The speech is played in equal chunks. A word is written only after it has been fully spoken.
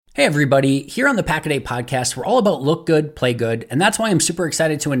Hey everybody, here on the Pack-A-Day podcast, we're all about look good, play good, and that's why I'm super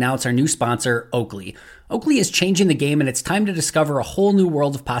excited to announce our new sponsor, Oakley. Oakley is changing the game and it's time to discover a whole new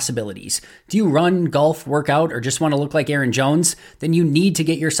world of possibilities. Do you run, golf, work out, or just want to look like Aaron Jones? Then you need to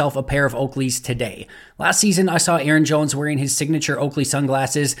get yourself a pair of Oakleys today. Last season, I saw Aaron Jones wearing his signature Oakley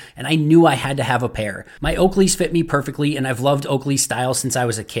sunglasses, and I knew I had to have a pair. My Oakleys fit me perfectly, and I've loved Oakley style since I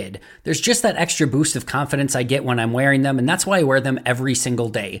was a kid. There's just that extra boost of confidence I get when I'm wearing them, and that's why I wear them every single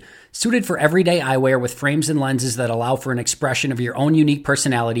day. Suited for everyday eyewear with frames and lenses that allow for an expression of your own unique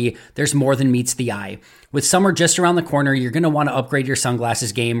personality, there's more than meets the eye. With summer just around the corner, you're going to want to upgrade your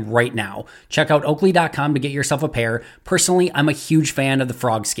sunglasses game right now. Check out Oakley.com to get yourself a pair. Personally, I'm a huge fan of the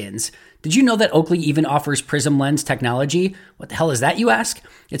frog skins. Did you know that Oakley even offers Prism Lens technology? What the hell is that, you ask?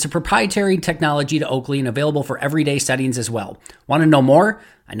 It's a proprietary technology to Oakley and available for everyday settings as well. Want to know more?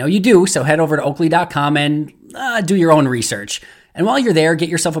 I know you do, so head over to Oakley.com and do your own research. And while you're there, get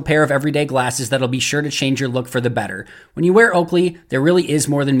yourself a pair of everyday glasses that'll be sure to change your look for the better. When you wear Oakley, there really is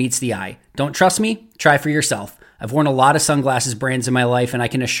more than meets the eye. Don't trust me? Try for yourself. I've worn a lot of sunglasses brands in my life, and I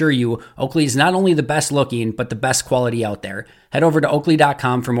can assure you, Oakley is not only the best looking, but the best quality out there. Head over to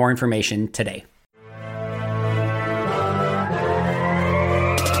Oakley.com for more information today.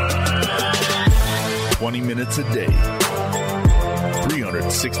 Minutes a day,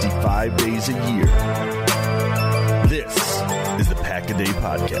 365 days a year. This is the Pack-A-Day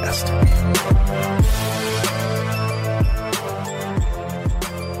Podcast.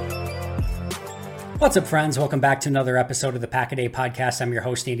 What's up, friends? Welcome back to another episode of the Pack-A-Day Podcast. I'm your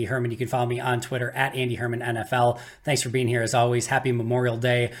host, Andy Herman. You can follow me on Twitter at Andy Herman NFL. Thanks for being here as always. Happy Memorial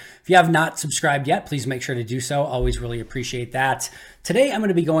Day. If you have not subscribed yet, please make sure to do so. Always really appreciate that. Today, I'm going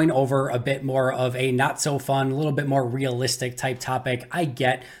to be going over a bit more of a not so fun, a little bit more realistic type topic. I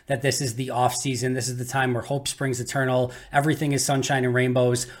get that this is the off season. This is the time where hope springs eternal. Everything is sunshine and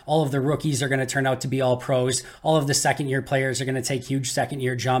rainbows. All of the rookies are going to turn out to be all pros. All of the second year players are going to take huge second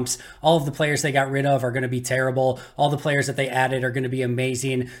year jumps. All of the players they got rid of are going to be terrible. All the players that they added are going to be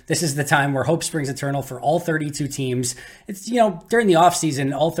amazing. This is the time where hope springs eternal for all 32 teams. It's, during the off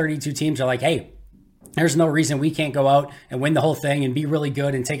season, all 32 teams are like, hey, there's no reason we can't go out and win the whole thing and be really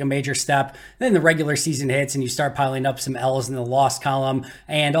good and take a major step. Then the regular season hits and you start piling up some L's in the loss column,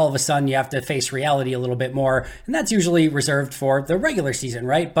 and all of a sudden you have to face reality a little bit more. And that's usually reserved for the regular season,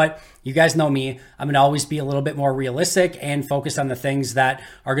 right? But you guys know me. I'm going to always be a little bit more realistic and focus on the things that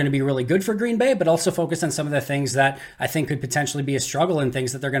are going to be really good for Green Bay, but also focus on some of the things that I think could potentially be a struggle and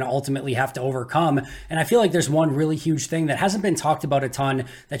things that they're going to ultimately have to overcome. And I feel like there's one really huge thing that hasn't been talked about a ton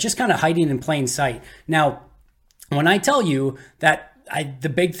that's just kind of hiding in plain sight. Now, when I tell you that the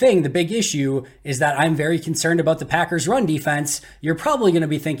big issue is that I'm very concerned about the Packers' run defense, you're probably going to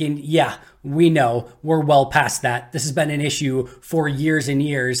be thinking, yeah, we know, we're well past that. This has been an issue for years and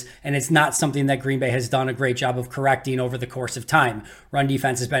years, and it's not something that Green Bay has done a great job of correcting over the course of time. Run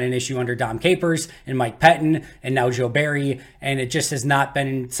defense has been an issue under Dom Capers and Mike Pettin and now Joe Barry, and it just has not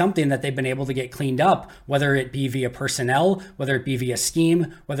been something that they've been able to get cleaned up, whether it be via personnel, whether it be via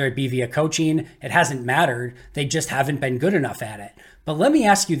scheme, whether it be via coaching. It hasn't mattered. They just haven't been good enough at it. But let me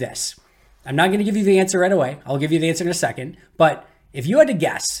ask you this. I'm not going to give you the answer right away. I'll give you the answer in a second. But if you had to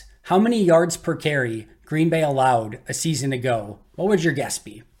guess how many yards per carry Green Bay allowed a season ago, what would your guess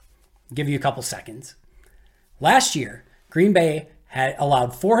be? I'll give you a couple seconds. Last year, Green Bay had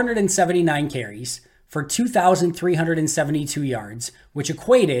allowed 479 carries for 2,372 yards, which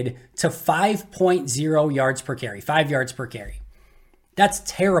equated to 5.0 yards per carry, 5 yards per carry. That's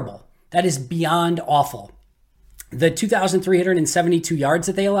terrible. That is beyond awful. The 2,372 yards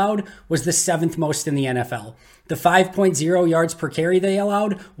that they allowed was the seventh most in the NFL. The 5.0 yards per carry they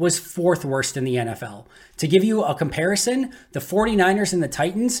allowed was fourth worst in the NFL. To give you a comparison, the 49ers and the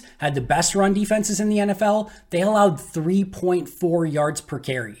Titans had the best run defenses in the NFL. They allowed 3.4 yards per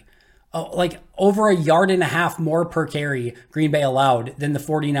carry. Like over a yard and a half more per carry Green Bay allowed than the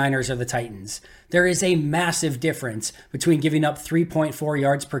 49ers or the Titans. There is a massive difference between giving up 3.4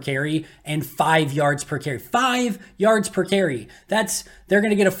 yards per carry and 5 yards per carry. 5 yards per carry. They're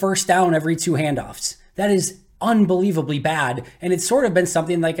going to get a first down every 2 handoffs. That is unbelievably bad. And it's sort of been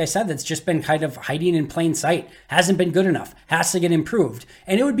something, like I said, that's just been kind of hiding in plain sight. Hasn't been good enough. Has to get improved.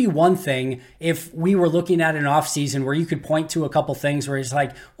 And it would be one thing if we were looking at an offseason where you could point to a couple things where it's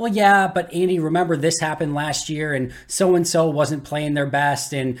like, well, yeah, but Andy, remember this happened last year and so-and-so wasn't playing their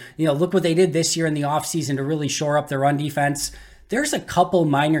best. And, look what they did this year in the offseason to really shore up their run defense. There's a couple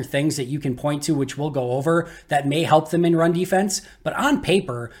minor things that you can point to, which we'll go over, that may help them in run defense. But on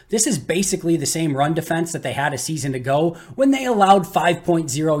paper, this is basically the same run defense that they had a season ago when they allowed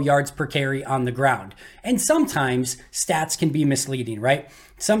 5.0 yards per carry on the ground. And sometimes stats can be misleading, right?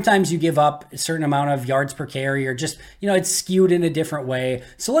 Sometimes you give up a certain amount of yards per carry or just, it's skewed in a different way.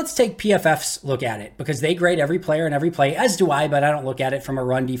 So let's take PFF's look at it because they grade every player and every play, as do I, but I don't look at it from a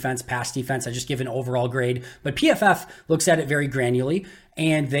run defense, pass defense. I just give an overall grade. But PFF looks at it very granularly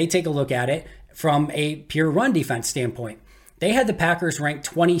and they take a look at it from a pure run defense standpoint. They had the Packers ranked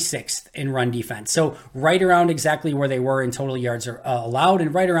 26th in run defense. So right around exactly where they were in total yards allowed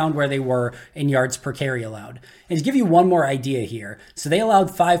and right around where they were in yards per carry allowed. And to give you one more idea here, so they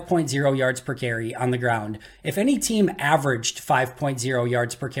allowed 5.0 yards per carry on the ground. If any team averaged 5.0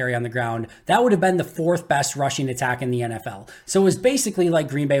 yards per carry on the ground, that would have been the fourth best rushing attack in the NFL. So it was basically like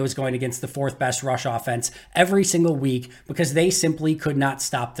Green Bay was going against the fourth best rush offense every single week because they simply could not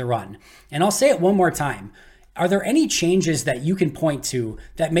stop the run. And I'll say it one more time. Are there any changes that you can point to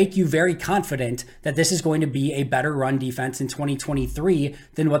that make you very confident that this is going to be a better run defense in 2023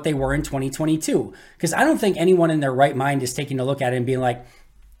 than what they were in 2022? Because I don't think anyone in their right mind is taking a look at it and being like,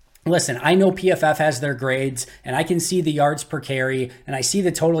 listen, I know PFF has their grades and I can see the yards per carry and I see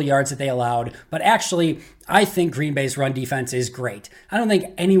the total yards that they allowed, but actually I think Green Bay's run defense is great. I don't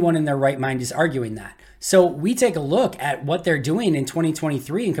think anyone in their right mind is arguing that. So we take a look at what they're doing in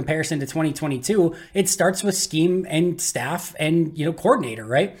 2023 in comparison to 2022. It starts with scheme and staff and, coordinator,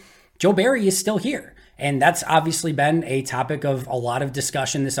 right? Joe Barry is still here. And that's obviously been a topic of a lot of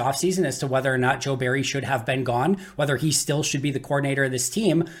discussion this offseason as to whether or not Joe Barry should have been gone, whether he still should be the coordinator of this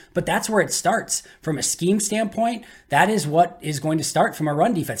team. But that's where it starts. From a scheme standpoint, that is what is going to start from a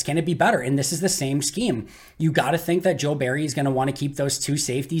run defense. Can it be better? And this is the same scheme. You got to think that Joe Barry is going to want to keep those two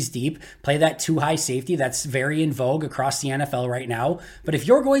safeties deep, play that two high safety that's very in vogue across the NFL right now. But if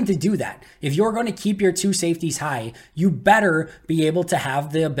you're going to do that, if you're going to keep your two safeties high, you better be able to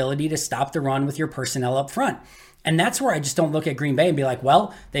have the ability to stop the run with your personnel up front. And that's where I just don't look at Green Bay and be like,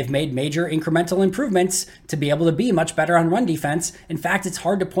 well, they've made major incremental improvements to be able to be much better on run defense. In fact, it's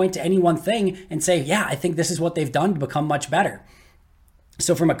hard to point to any one thing and say, yeah, I think this is what they've done to become much better.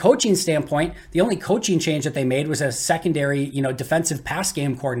 So from a coaching standpoint, the only coaching change that they made was a secondary, defensive pass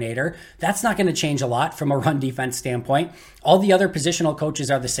game coordinator. That's not going to change a lot from a run defense standpoint. All the other positional coaches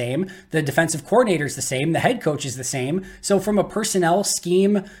are the same. The defensive coordinator is the same. The head coach is the same. So from a personnel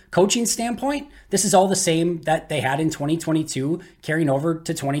scheme coaching standpoint, this is all the same that they had in 2022 carrying over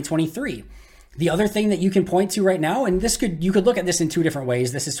to 2023. The other thing that you can point to right now, and you could look at this in two different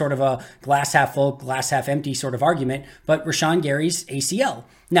ways. This is sort of a glass half full, glass half empty sort of argument, but Rashawn Gary's ACL.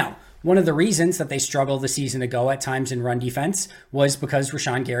 Now, one of the reasons that they struggled the season ago at times in run defense was because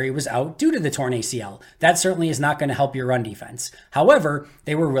Rashawn Gary was out due to the torn ACL. That certainly is not going to help your run defense. However,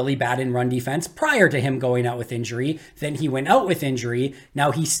 they were really bad in run defense prior to him going out with injury. Then he went out with injury.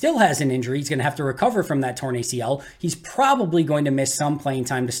 Now he still has an injury. He's going to have to recover from that torn ACL. He's probably going to miss some playing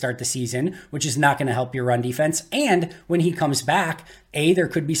time to start the season, which is not going to help your run defense. And when he comes back, there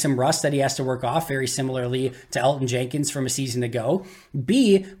could be some rust that he has to work off, very similarly to Elgton Jenkins from a season ago.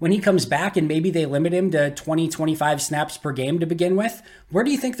 B, when he comes back and maybe they limit him to 20, 25 snaps per game to begin with, where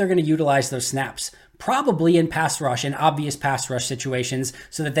do you think they're going to utilize those snaps? Probably in pass rush, in obvious pass rush situations,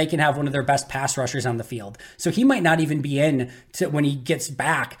 so that they can have one of their best pass rushers on the field. So he might not even be in to when he gets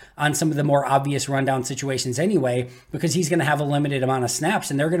back on some of the more obvious rundown situations anyway, because he's going to have a limited amount of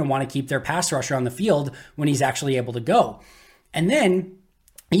snaps and they're going to want to keep their pass rusher on the field when he's actually able to go. And then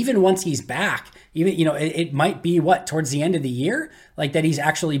even once he's back, it might be towards the end of the year, like that he's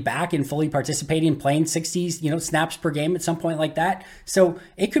actually back and fully participating, playing 60s, snaps per game at some point like that. So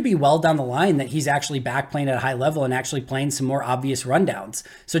it could be well down the line that he's actually back playing at a high level and actually playing some more obvious rundowns.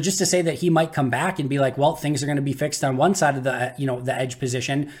 So just to say that he might come back and be like, well, things are going to be fixed on one side of the, the edge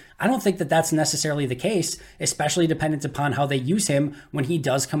position. I don't think that that's necessarily the case, especially dependent upon how they use him when he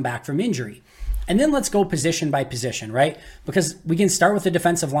does come back from injury. And then let's go position by position, right? Because we can start with the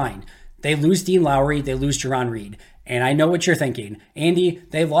defensive line. They lose Dean Lowry, they lose Jarran Reed. And I know what you're thinking. Andy,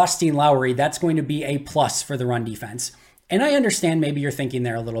 they lost Dean Lowry. That's going to be a plus for the run defense. And I understand maybe you're thinking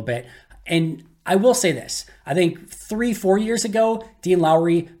there a little bit. And I will say this. I think 3-4 years ago, Dean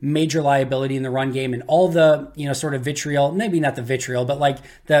Lowry, major liability in the run game, and all the, sort of vitriol, maybe not the vitriol, but like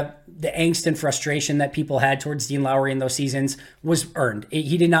the angst and frustration that people had towards Dean Lowry in those seasons was earned.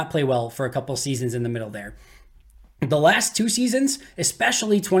 He did not play well for a couple seasons in the middle there. The last two seasons,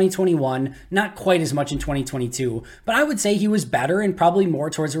 especially 2021, not quite as much in 2022, but I would say he was better and probably more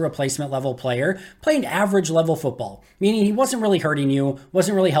towards a replacement level player, playing average level football, meaning he wasn't really hurting you,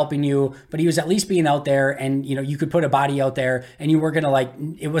 wasn't really helping you, but he was at least being out there and, you could put a body out there and you were going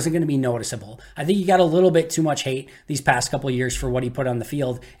to it wasn't going to be noticeable. I think he got a little bit too much hate these past couple of years for what he put on the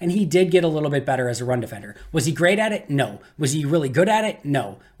field, and he did get a little bit better as a run defender. Was he great at it? No. Was he really good at it?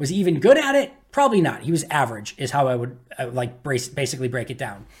 No. Was he even good at it? Probably not. He was average is how I would basically break it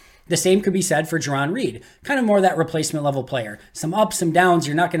down. The same could be said for Jarran Reed, kind of more that replacement level player. Some ups, some downs,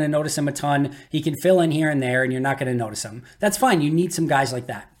 you're not going to notice him a ton. He can fill in here and there, and you're not going to notice him. That's fine. You need some guys like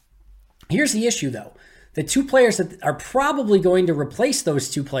that. Here's the issue, though. The two players that are probably going to replace those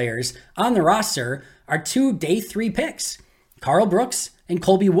two players on the roster are 2 day 3 picks, Karl Brooks and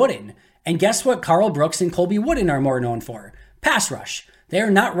Colby Wooden. And guess what Karl Brooks and Colby Wooden are more known for? Pass rush. They are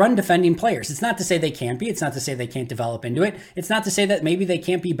not run defending players. It's not to say they can't be. It's not to say they can't develop into it. It's not to say that maybe they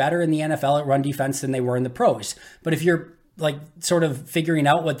can't be better in the NFL at run defense than they were in the pros. But if you're sort of figuring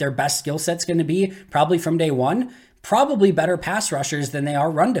out what their best skill set's going to be, probably from day one, probably better pass rushers than they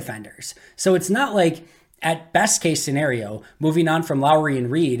are run defenders. So it's not like, at best case scenario, moving on from Lowry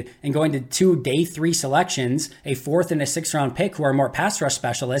and Reed and going to 2 day 3 selections, a 4th and a 6th round pick who are more pass rush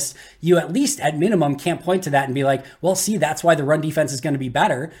specialists, you at least at minimum can't point to that and be like, well, see, that's why the run defense is going to be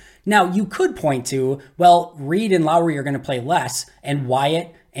better. Now, you could point to, well, Reed and Lowry are going to play less and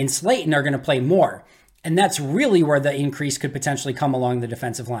Wyatt and Slayton are going to play more. And that's really where the increase could potentially come along the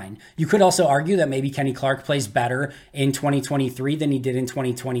defensive line. You could also argue that maybe Kenny Clark plays better in 2023 than he did in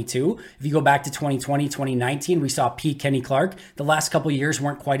 2022. If you go back to 2020, 2019, we saw peak Kenny Clark. The last couple of years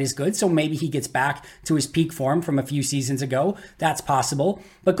weren't quite as good, so maybe he gets back to his peak form from a few seasons ago. That's possible.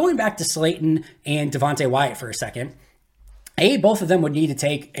 But going back to Slayton and Devonte Wyatt for a second, A, both of them would need to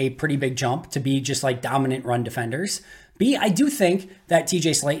take a pretty big jump to be just like dominant run defenders. B, I do think that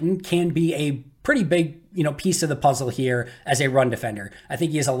TJ Slayton can be a pretty big, piece of the puzzle here as a run defender. I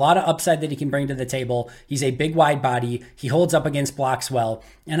think he has a lot of upside that he can bring to the table. He's a big, wide body. He holds up against blocks well.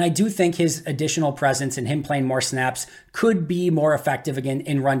 And I do think his additional presence and him playing more snaps could be more effective again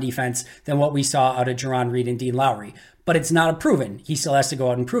in run defense than what we saw out of Jarran Reed and Dean Lowry. But it's not a proven. He still has to go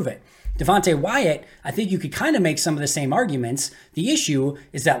out and prove it. Devonte Wyatt, I think you could kind of make some of the same arguments. The issue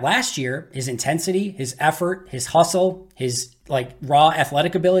is that last year, his intensity, his effort, his hustle, his raw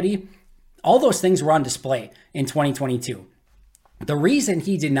athletic ability, all those things were on display in 2022. The reason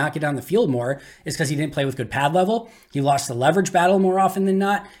he did not get on the field more is because he didn't play with good pad level. He lost the leverage battle more often than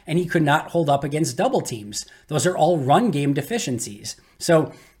not, and he could not hold up against double teams. Those are all run game deficiencies.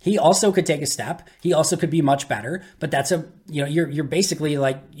 So he also could take a step. He also could be much better, but that's you're basically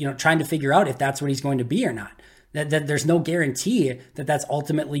trying to figure out if that's what he's going to be or not. That there's no guarantee that that's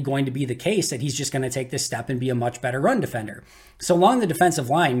ultimately going to be the case, that he's just going to take this step and be a much better run defender. So along the defensive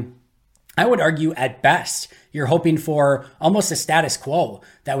line, I would argue at best, you're hoping for almost a status quo,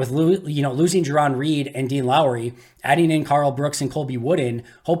 that with losing Jarran Reed and Dean Lowry, adding in Karl Brooks and Colby Wooden,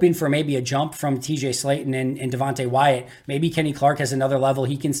 hoping for maybe a jump from TJ Slayton and Devonte Wyatt. Maybe Kenny Clark has another level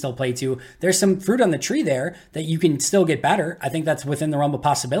he can still play to. There's some fruit on the tree there that you can still get better. I think that's within the realm of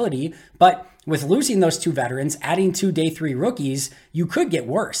possibility. But with losing those 2 veterans, adding 2 day 3 rookies, you could get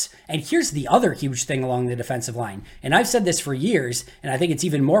worse. And here's the other huge thing along the defensive line. And I've said this for years, and I think it's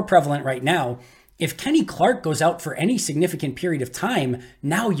even more prevalent right now. If Kenny Clark goes out for any significant period of time,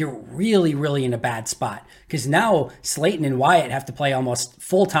 now you're really, really in a bad spot. Because now Slayton and Wyatt have to play almost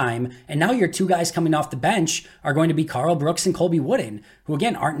full time. And now your 2 guys coming off the bench are going to be Karl Brooks and Colby Wooden, who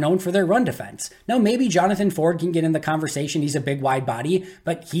again aren't known for their run defense. Now maybe Jonathan Ford can get in the conversation. He's a big wide body,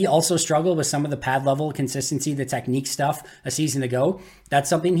 but he also struggled with some of the pad level consistency, the technique stuff a season ago. That's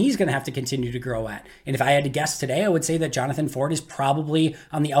something he's going to have to continue to grow at. And if I had to guess today, I would say that Jonathan Ford is probably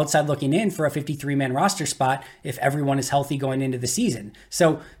on the outside looking in for a 53-man roster spot if everyone is healthy going into the season.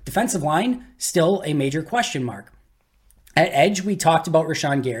 So defensive line, still a major question mark. At edge, we talked about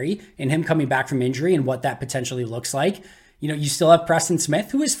Rashawn Gary and him coming back from injury and what that potentially looks like. You still have Preston Smith,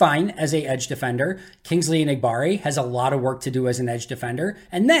 who is fine as a edge defender. Kingsley Enagbare has a lot of work to do as an edge defender.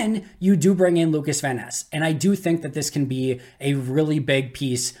 And then you do bring in Lucas Van Ness. And I do think that this can be a really big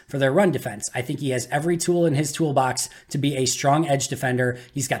piece for their run defense. I think he has every tool in his toolbox to be a strong edge defender.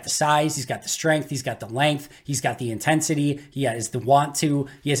 He's got the size, he's got the strength, he's got the length, he's got the intensity, he has the want to.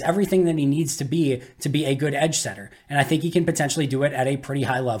 He has everything that he needs to be a good edge setter. And I think he can potentially do it at a pretty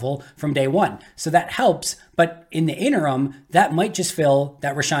high level from day one. So that helps. But in the interim, that might just fill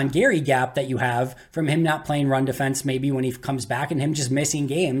that Rashawn Gary gap that you have from him not playing run defense maybe when he comes back, and him just missing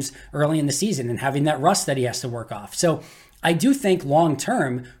games early in the season and having that rust that he has to work off. So I do think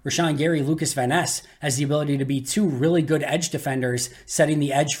long-term, Rashawn Gary, Lucas Van Ness has the ability to be 2 really good edge defenders setting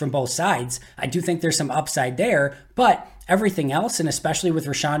the edge from both sides. I do think there's some upside there, but everything else, and especially with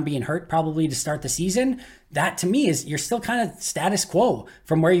Rashawn being hurt probably to start the season, that to me is you're still kind of status quo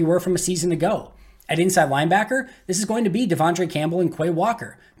from where you were from a season ago. At inside linebacker, this is going to be Devondre Campbell and Quay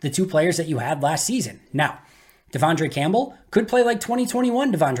Walker, the 2 players that you had last season. Now, Devondre Campbell could play like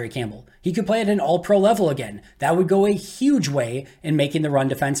 2021 Devondre Campbell. He could play at an all-pro level again. That would go a huge way in making the run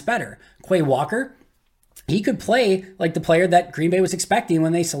defense better. Quay Walker, he could play like the player that Green Bay was expecting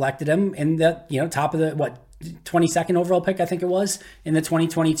when they selected him in the top of the 22nd overall pick, I think it was, in the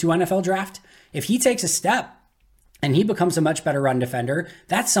 2022 NFL draft. If he takes a step and he becomes a much better run defender,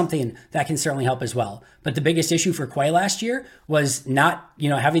 that's something that can certainly help as well. But the biggest issue for Quay last year was not,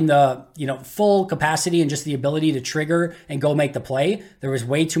 having the, full capacity and just the ability to trigger and go make the play. There was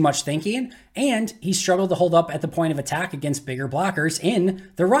way too much thinking, and he struggled to hold up at the point of attack against bigger blockers in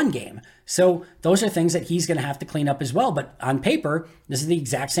the run game. So those are things that he's going to have to clean up as well. But on paper, this is the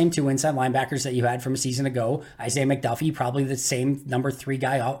exact same two inside linebackers that you had from a season ago. Isaiah McDuffie, probably the same number 3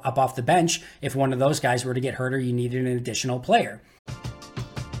 guy up off the bench if one of those guys were to get hurt or you needed an additional player.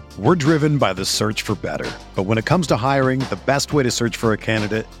 We're driven by the search for better. But when it comes to hiring, the best way to search for a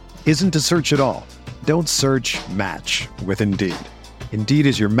candidate isn't to search at all. Don't search, match with Indeed. Indeed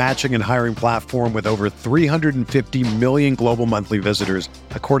is your matching and hiring platform with over 350 million global monthly visitors,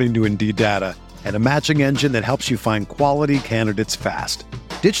 according to Indeed data, and a matching engine that helps you find quality candidates fast.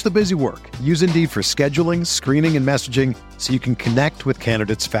 Ditch the busy work. Use Indeed for scheduling, screening, and messaging so you can connect with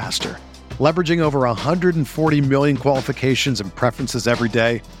candidates faster. Leveraging over 140 million qualifications and preferences every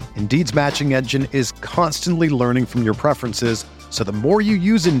day, Indeed's matching engine is constantly learning from your preferences, so the more you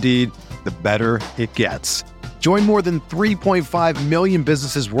use Indeed, the better it gets. Join more than 3.5 million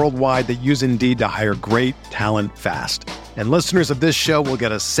businesses worldwide that use Indeed to hire great talent fast. And listeners of this show will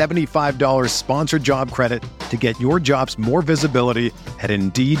get a $75 sponsored job credit to get your jobs more visibility at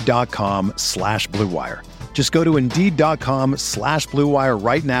Indeed.com/Blue Wire. Just go to Indeed.com/Blue Wire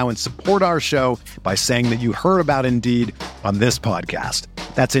right now and support our show by saying that you heard about Indeed on this podcast.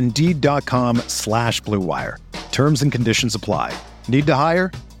 That's Indeed.com/Blue Wire. Terms and conditions apply. Need to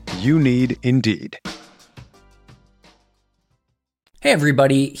hire? You need Indeed. Hey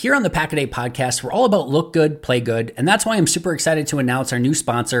everybody, here on the Pack-A-Day podcast, we're all about look good, play good, and that's why I'm super excited to announce our new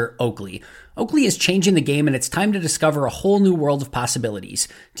sponsor, Oakley. Oakley is changing the game, and it's time to discover a whole new world of possibilities.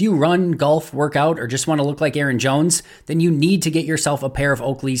 Do you run, golf, work out, or just want to look like Aaron Jones? Then you need to get yourself a pair of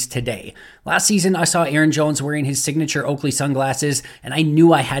Oakleys today. Last season, I saw Aaron Jones wearing his signature Oakley sunglasses, and I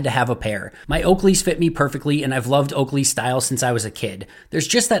knew I had to have a pair. My Oakleys fit me perfectly, and I've loved Oakley style since I was a kid. There's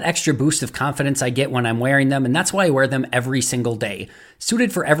just that extra boost of confidence I get when I'm wearing them, and that's why I wear them every single day.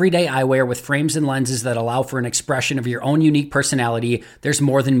 Suited for everyday eyewear with frames and lenses that allow for an expression of your own unique personality, there's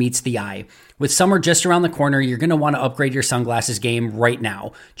more than meets the eye. With summer just around the corner, you're going to want to upgrade your sunglasses game right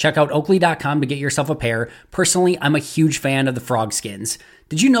now. Check out Oakley.com to get yourself a pair. Personally, I'm a huge fan of the frog skins.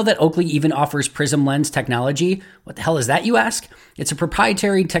 Did you know that Oakley even offers Prism Lens technology? What the hell is that, you ask? It's a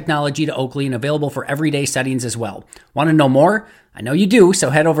proprietary technology to Oakley and available for everyday settings as well. Want to know more? I know you do, so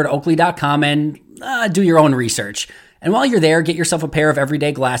head over to Oakley.com and do your own research. And while you're there, get yourself a pair of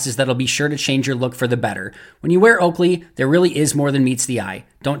everyday glasses that'll be sure to change your look for the better. When you wear Oakley, there really is more than meets the eye.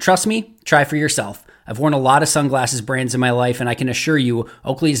 Don't trust me? Try for yourself. I've worn a lot of sunglasses brands in my life, and I can assure you,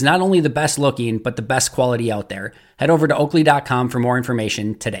 Oakley is not only the best looking, but the best quality out there. Head over to Oakley.com for more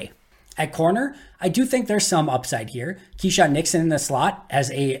information today. At corner, I do think there's some upside here. Keyshawn Nixon in the slot has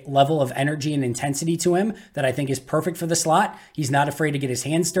a level of energy and intensity to him that I think is perfect for the slot. He's not afraid to get his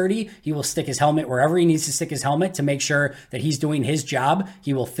hands dirty. He will stick his helmet wherever he needs to stick his helmet to make sure that he's doing his job.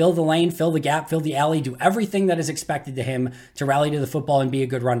 He will fill the lane, fill the gap, fill the alley, do everything that is expected to him to rally to the football and be a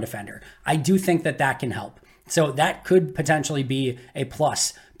good run defender. I do think that that can help. So that could potentially be a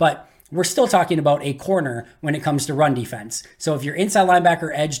plus. But we're still talking about a corner when it comes to run defense. So if your inside linebacker,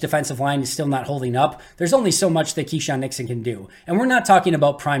 edge, defensive line is still not holding up, there's only so much that Keyshawn Nixon can do. And we're not talking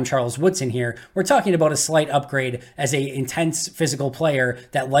about prime Charles Woodson here. We're talking about a slight upgrade as a intense physical player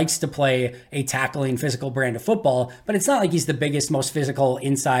that likes to play a tackling physical brand of football, but it's not like he's the biggest, most physical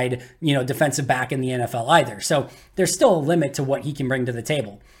inside, defensive back in the NFL either. So there's still a limit to what he can bring to the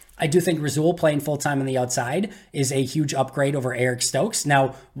table. I do think Rasul playing full-time on the outside is a huge upgrade over Eric Stokes.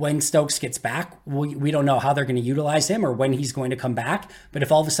 Now, when Stokes gets back, we don't know how they're going to utilize him or when he's going to come back. But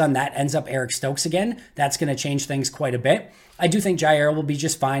if all of a sudden that ends up Eric Stokes again, that's going to change things quite a bit. I do think Jair will be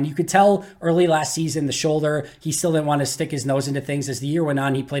just fine. You could tell early last season, the shoulder, he still didn't want to stick his nose into things. As the year went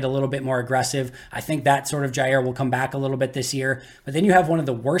on, he played a little bit more aggressive. I think that sort of Jair will come back a little bit this year. But then you have one of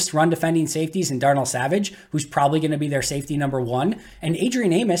the worst run defending safeties in Darnell Savage, who's probably going to be their safety number one. And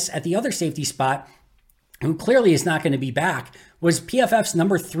Adrian Amos at the other safety spot, who clearly is not going to be back, was PFF's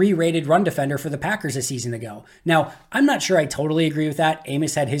number 3 rated run defender for the Packers a season ago. Now, I'm not sure I totally agree with that.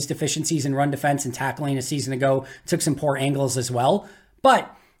 Amos had his deficiencies in run defense and tackling a season ago, took some poor angles as well.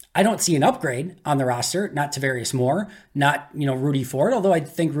 But I don't see an upgrade on the roster, not Tavarius Moore, not, Rudy Ford, although I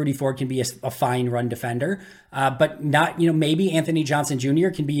think Rudy Ford can be a fine run defender, but not, maybe Anthony Johnson Jr.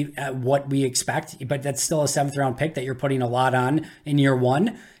 can be what we expect, but that's still a 7th round pick that you're putting a lot on in year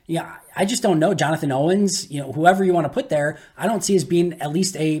one. Yeah, I just don't know. Jonathan Owens, whoever you want to put there, I don't see as being at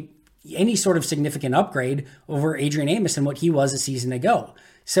least any sort of significant upgrade over Adrian Amos and what he was a season ago.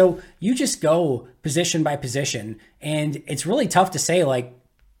 So you just go position by position, and it's really tough to say,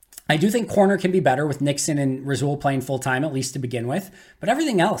 I do think corner can be better with Nixon and Rasul playing full time, at least to begin with. But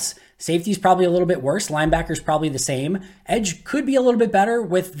everything else, safety's probably a little bit worse. Linebacker's probably the same. Edge could be a little bit better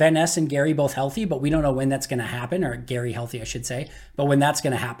with Van Ness and Gary both healthy, but we don't know when that's going to happen, or Gary healthy, I should say, but when that's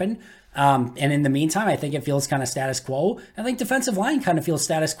going to happen. And in the meantime, I think it feels kind of status quo. I think defensive line kind of feels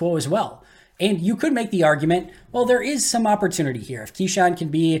status quo as well. And you could make the argument, well, there is some opportunity here. If Keyshawn can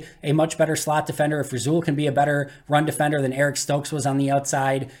be a much better slot defender, if Rasul can be a better run defender than Eric Stokes was on the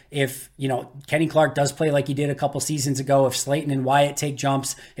outside, if, Kenny Clark does play like he did a couple seasons ago, if Slayton and Wyatt take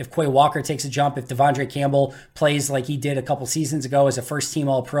jumps, if Quay Walker takes a jump, if Devondre Campbell plays like he did a couple seasons ago as a first-team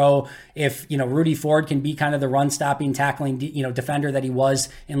All-Pro, if, Rudy Ford can be kind of the run-stopping, tackling, defender that he was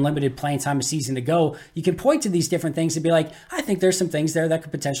in limited playing time a season ago, you can point to these different things and be like, I think there's some things there that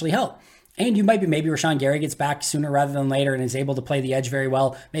could potentially help. And you maybe Rashawn Gary gets back sooner rather than later and is able to play the edge very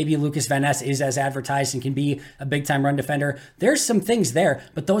well. Maybe Lucas Van Ness is as advertised and can be a big-time run defender. There's some things there,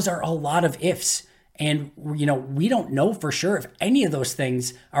 but those are a lot of ifs. And, we don't know for sure if any of those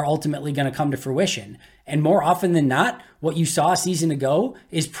things are ultimately going to come to fruition. And more often than not, what you saw a season ago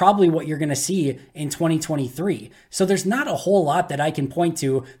is probably what you're going to see in 2023. So there's not a whole lot that I can point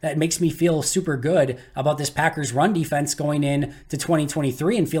to that makes me feel super good about this Packers run defense going in to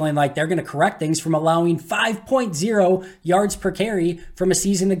 2023 and feeling like they're going to correct things from allowing 5.0 yards per carry from a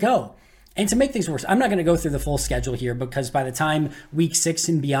season ago. And to make things worse, I'm not going to go through the full schedule here because by the time week 6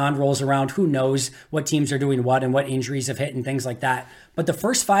 and beyond rolls around, who knows what teams are doing what and what injuries have hit and things like that. But the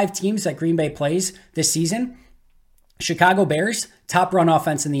first 5 teams that Green Bay plays this season, Chicago Bears, top run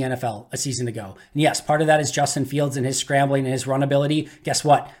offense in the NFL a season ago. And yes, part of that is Justin Fields and his scrambling and his run ability. Guess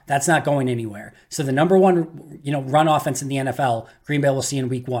what? That's not going anywhere. So the number one, run offense in the NFL, Green Bay will see in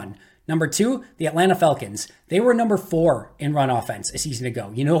week 1. Number 2, the Atlanta Falcons. They were number 4 in run offense a season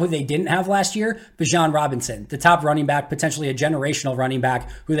ago. You know who they didn't have last year? Bijan Robinson, the top running back, potentially a generational running back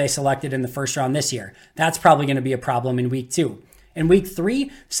who they selected in the first round this year. That's probably going to be a problem in week 2. In week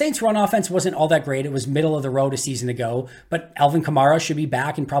 3, Saints run offense wasn't all that great. It was middle of the road a season ago, but Alvin Kamara should be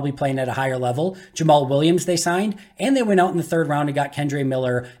back and probably playing at a higher level. Jamal Williams they signed, and they went out in the 3rd round and got Kendre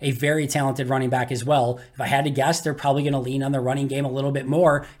Miller, a very talented running back as well. If I had to guess, they're probably going to lean on the running game a little bit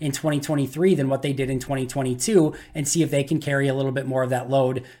more in 2023 than what they did in 2022 and see if they can carry a little bit more of that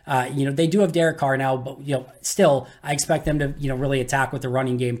load. They do have Derek Carr now, but still, I expect them to really attack with the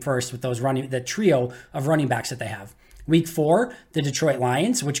running game first with the trio of running backs that they have. Week 4, the Detroit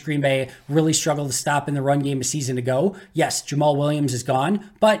Lions, which Green Bay really struggled to stop in the run game a season ago. Yes, Jamal Williams is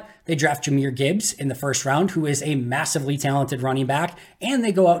gone, but they draft Jahmyr Gibbs in the 1st round, who is a massively talented running back, and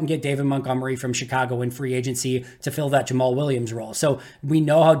they go out and get David Montgomery from Chicago in free agency to fill that Jamal Williams role. So we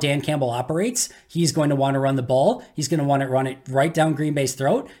know how Dan Campbell operates. He's going to want to run the ball. He's going to want to run it right down Green Bay's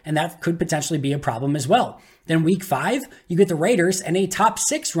throat, and that could potentially be a problem as well. Then week 5, you get the Raiders and a top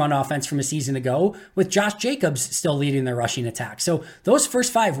 6 run offense from a season ago with Josh Jacobs still leading their rushing attack. So those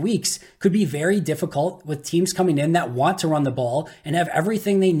first 5 weeks could be very difficult with teams coming in that want to run the ball and have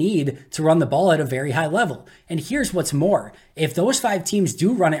everything they need to run the ball at a very high level. And here's what's more. If those 5 teams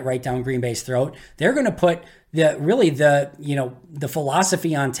do run it right down Green Bay's throat, they're going to put the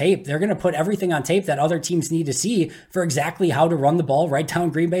philosophy on tape. They're going to put everything on tape that other teams need to see for exactly how to run the ball right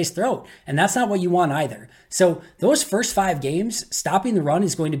down Green Bay's throat. And that's not what you want either. So those first 5 games, stopping the run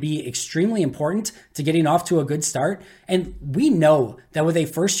is going to be extremely important to getting off to a good start. And we know that with a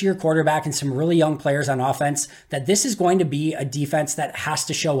first-year quarterback and some really young players on offense, that this is going to be a defense that has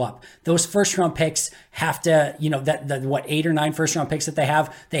to show up. Those first-round picks have to, 8 or 9 first-round picks that they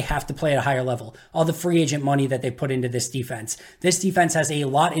have to play at a higher level. All the free agent money that they put into this defense. This defense has a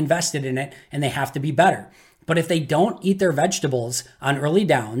lot invested in it, and they have to be better. But if they don't eat their vegetables on early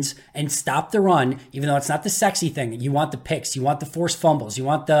downs and stop the run, even though it's not the sexy thing, you want the picks, you want the forced fumbles, you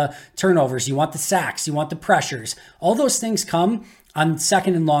want the turnovers, you want the sacks, you want the pressures. All those things come on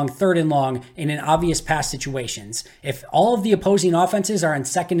 2nd and long, 3rd and long, in obvious pass situations. If all of the opposing offenses are on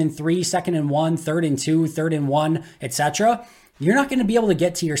 2nd and 3, 2nd and 1, 3rd and 2, 3rd and 1, etc., you're not going to be able to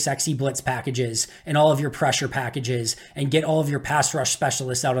get to your sexy blitz packages and all of your pressure packages and get all of your pass rush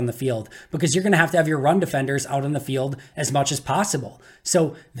specialists out on the field, because you're going to have your run defenders out on the field as much as possible.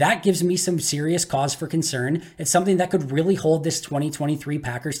 So that gives me some serious cause for concern. It's something that could really hold this 2023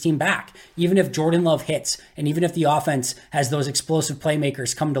 Packers team back. Even if Jordan Love hits, and even if the offense has those explosive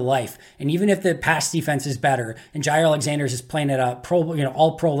playmakers come to life, and even if the pass defense is better, and Jair Alexander is playing at a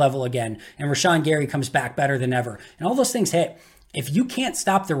all pro level again, and Rashawn Gary comes back better than ever, and all those things hit, if you can't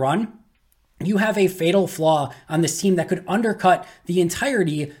stop the run, you have a fatal flaw on this team that could undercut the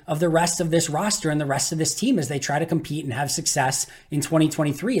entirety of the rest of this roster and the rest of this team as they try to compete and have success in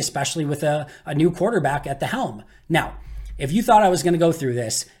 2023, especially with a new quarterback at the helm. Now, if you thought I was going to go through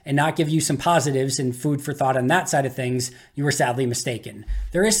this and not give you some positives and food for thought on that side of things, you were sadly mistaken.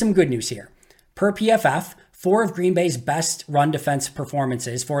 There is some good news here. Per PFF, 4 of Green Bay's best run defense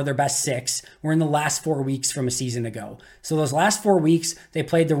performances, 4 of their best 6, were in the last 4 weeks from a season ago. So those last 4 weeks, they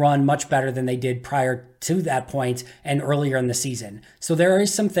played the run much better than they did prior to that point and earlier in the season. So there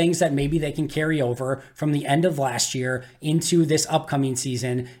is some things that maybe they can carry over from the end of last year into this upcoming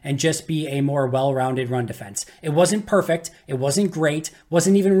season and just be a more well-rounded run defense. It wasn't perfect. It wasn't great.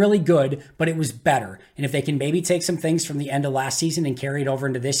 Wasn't even really good, but it was better. And if they can maybe take some things from the end of last season and carry it over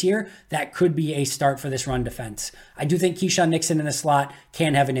into this year, that could be a start for this run defense. I do think Keyshawn Nixon in the slot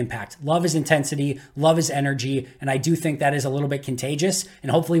can have an impact. Love his intensity, love his energy, and I do think that is a little bit contagious.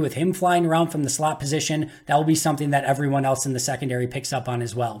 And hopefully with him flying around from the slot position, that will be something that everyone else in the secondary picks up on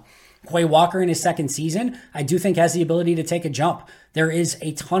as well. Quay Walker in his second season, I do think has the ability to take a jump. There is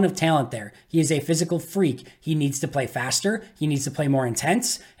a ton of talent there. He is a physical freak. He needs to play faster. He needs to play more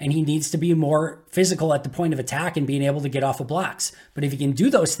intense, and he needs to be more physical at the point of attack and being able to get off of blocks. But if he can do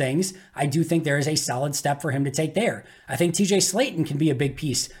those things, I do think there is a solid step for him to take there. I think TJ Slayton can be a big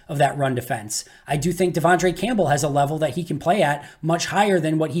piece of that run defense. I do think Devondre Campbell has a level that he can play at much higher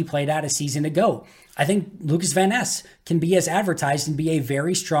than what he played at a season ago. I think Lucas Van Ness can be as advertised and be a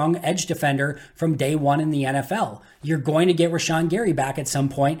very strong edge defender from day one in the NFL. You're going to get Rashawn Gary back at some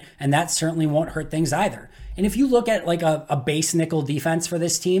point, and that certainly won't hurt things either. And if you look at like a base nickel defense for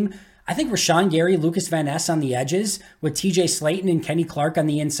this team, I think Rashawn Gary, Lucas Van Ness on the edges with TJ Slayton and Kenny Clark on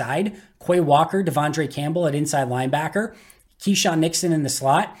the inside, Quay Walker, Devondre Campbell at inside linebacker, Keyshawn Nixon in the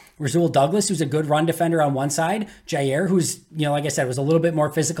slot, Rasul Douglas, who's a good run defender on one side, Jair, who's, like I said, was a little bit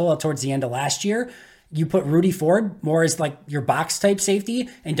more physical towards the end of last year. You put Rudy Ford more as like your box type safety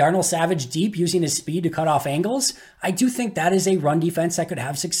and Darnell Savage deep using his speed to cut off angles. I do think that is a run defense that could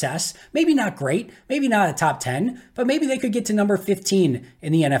have success. Maybe not great, maybe not a top 10, but maybe they could get to number 15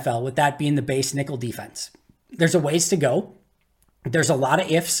 in the NFL with that being the base nickel defense. There's a ways to go. There's a lot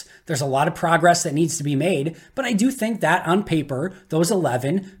of ifs. There's a lot of progress that needs to be made. But I do think that on paper, those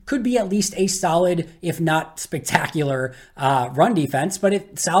 11 could be at least a solid, if not spectacular, run defense.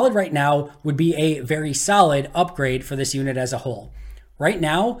 But solid right now would be a very solid upgrade for this unit as a whole. Right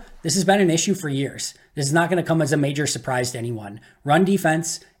now, this has been an issue for years. This is not going to come as a major surprise to anyone. Run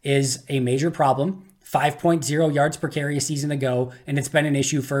defense is a major problem. 5.0 yards per carry a season ago, and it's been an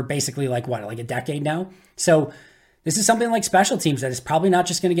issue for basically like a decade now. So this is something like special teams that is probably not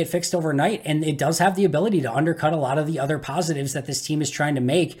just going to get fixed overnight, and it does have the ability to undercut a lot of the other positives that this team is trying to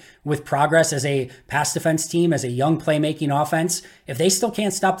make with progress as a pass defense team, as a young playmaking offense. If they still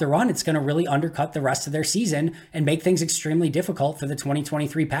can't stop the run, it's going to really undercut the rest of their season and make things extremely difficult for the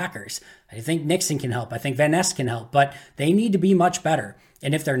 2023 Packers. I think Nixon can help. I think Van Ness can help, but they need to be much better.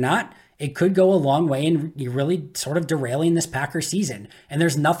 And if they're not, it could go a long way in really sort of derailing this Packers season. And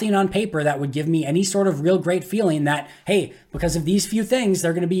there's nothing on paper that would give me any sort of real great feeling that, hey, because of these few things,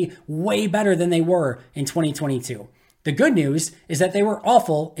 they're going to be way better than they were in 2022. The good news is that they were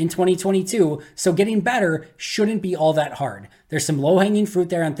awful in 2022, so getting better shouldn't be all that hard. There's some low-hanging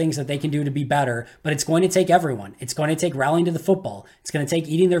fruit there on things that they can do to be better, but it's going to take everyone. It's going to take rallying to the football. It's going to take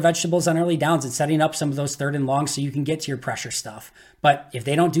eating their vegetables on early downs and setting up some of those third and longs so you can get to your pressure stuff. But if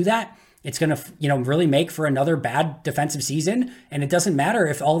they don't do that, it's going to, really make for another bad defensive season. And it doesn't matter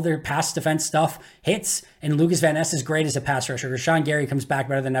if all their pass defense stuff hits and Lucas Van Ness is great as a pass rusher. Rashawn Gary comes back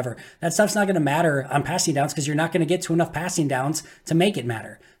better than ever. That stuff's not going to matter on passing downs because you're not going to get to enough passing downs to make it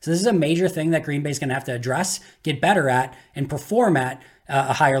matter. So this is a major thing that Green Bay is going to have to address, get better at, and perform at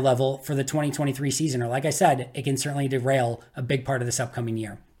a higher level for the 2023 season. Or like I said, it can certainly derail a big part of this upcoming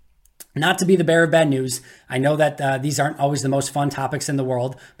year. Not to be the bearer of bad news, I know that these aren't always the most fun topics in the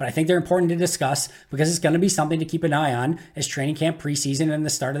world, but I think they're important to discuss because it's going to be something to keep an eye on as training camp preseason and the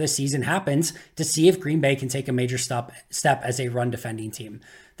start of the season happens to see if Green Bay can take a major step as a run defending team.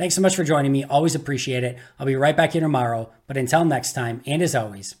 Thanks so much for joining me. Always appreciate it. I'll be right back here tomorrow, but until next time, and as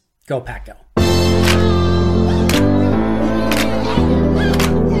always, go Pack Go.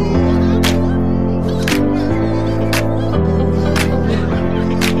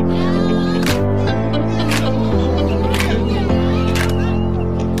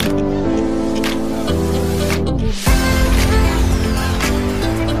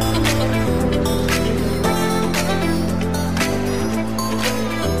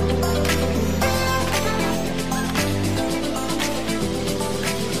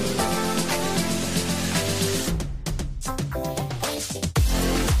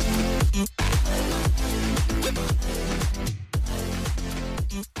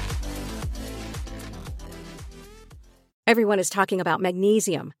 Everyone is talking about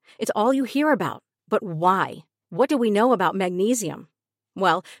magnesium. It's all you hear about. But why? What do we know about magnesium?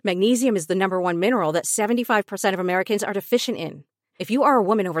 Well, magnesium is the number one mineral that 75% of Americans are deficient in. If you are a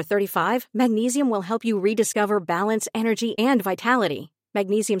woman over 35, magnesium will help you rediscover balance, energy, and vitality.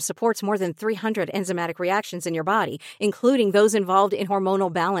 Magnesium supports more than 300 enzymatic reactions in your body, including those involved in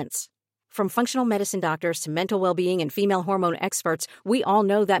hormonal balance. From functional medicine doctors to mental well-being and female hormone experts, we all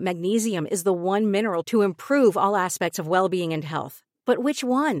know that magnesium is the one mineral to improve all aspects of well-being and health. But which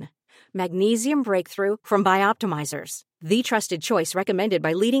one? Magnesium Breakthrough from Bioptimizers, the trusted choice recommended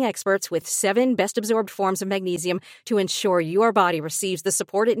by leading experts with 7 best-absorbed forms of magnesium to ensure your body receives the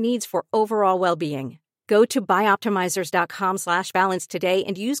support it needs for overall well-being. Go to bioptimizers.com/balance today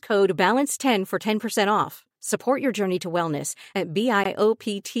and use code BALANCE10 for 10% off. Support your journey to wellness at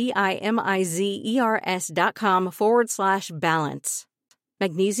bioptimizers.com/balance.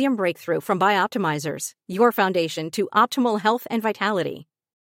 Magnesium Breakthrough from Bioptimizers, your foundation to optimal health and vitality.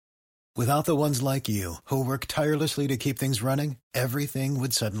 Without the ones like you, who work tirelessly to keep things running, everything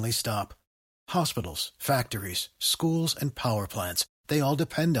would suddenly stop. Hospitals, factories, schools, and power plants, they all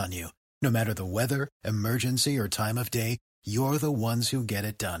depend on you. No matter the weather, emergency, or time of day, you're the ones who get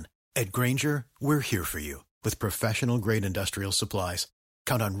it done. At Grainger, we're here for you with professional-grade industrial supplies.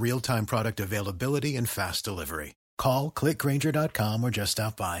 Count on real-time product availability and fast delivery. Call, click Grainger.com, or just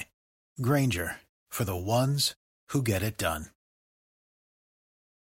stop by. Grainger, for the ones who get it done.